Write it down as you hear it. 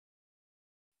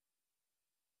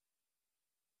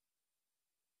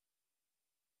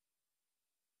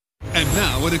And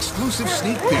now an exclusive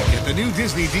sneak peek at the new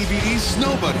Disney DVD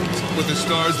Snow Buddies with the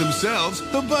stars themselves,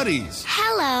 the Buddies.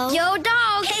 Hello. Yo,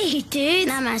 dog. Hey, dude.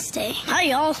 Namaste. Hi,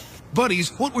 y'all. Buddies,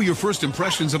 what were your first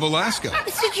impressions of Alaska?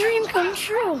 It's a dream come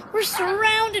true. We're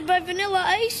surrounded by vanilla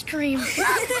ice cream.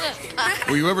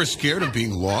 Were you ever scared of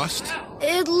being lost?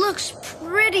 It looks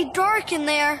pretty dark in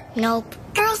there. Nope.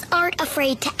 Girls aren't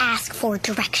afraid to ask for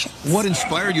directions. What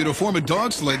inspired you to form a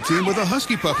dog sled team with a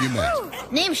husky pup you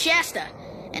met? Name's Shasta,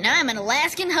 and I'm an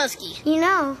Alaskan Husky. You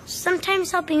know,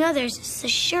 sometimes helping others is the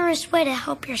surest way to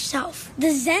help yourself.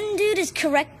 The Zen dude is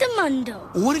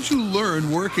correctamundo. What did you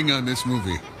learn working on this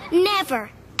movie? Never,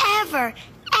 ever,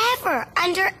 ever,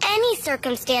 under any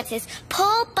circumstances,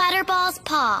 pull Butterball's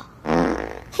paw.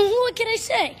 What can I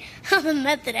say? I'm a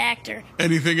method actor.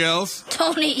 Anything else?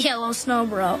 Don't eat yellow snow,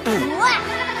 bro.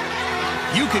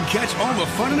 You can catch all the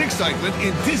fun and excitement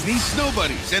in Disney Snow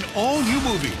Buddies, an all-new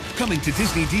movie coming to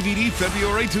Disney DVD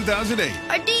February 2008.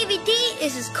 Our DVD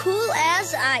is as cool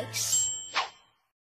as ice.